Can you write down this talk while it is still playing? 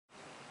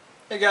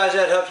Hey guys,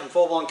 Ed Hubbs from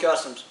Full Blown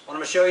Customs. What I'm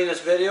going to show you in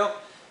this video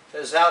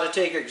is how to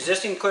take your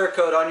existing clear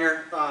coat on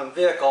your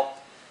vehicle,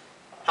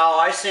 how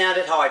I sand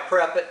it, how I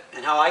prep it,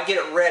 and how I get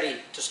it ready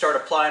to start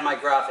applying my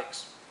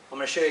graphics. I'm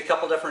going to show you a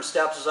couple different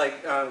steps as I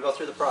go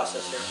through the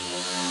process here.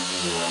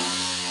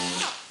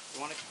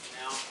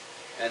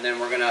 And then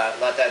we're going to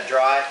let that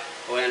dry,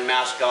 go ahead and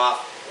mask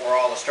off where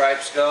all the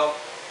stripes go,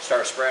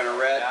 start spraying a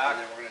red, and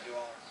then we're going to do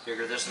all our...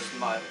 Figure this is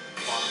my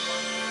bottom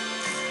part.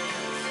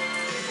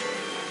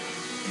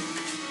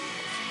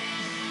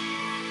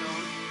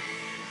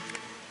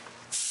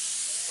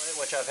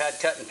 Which I've had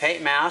cut and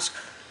paint mask,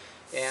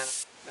 and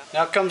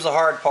now comes the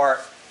hard part,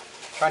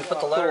 trying to put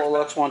the letters. Cool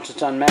looks once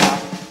it's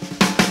unmasked.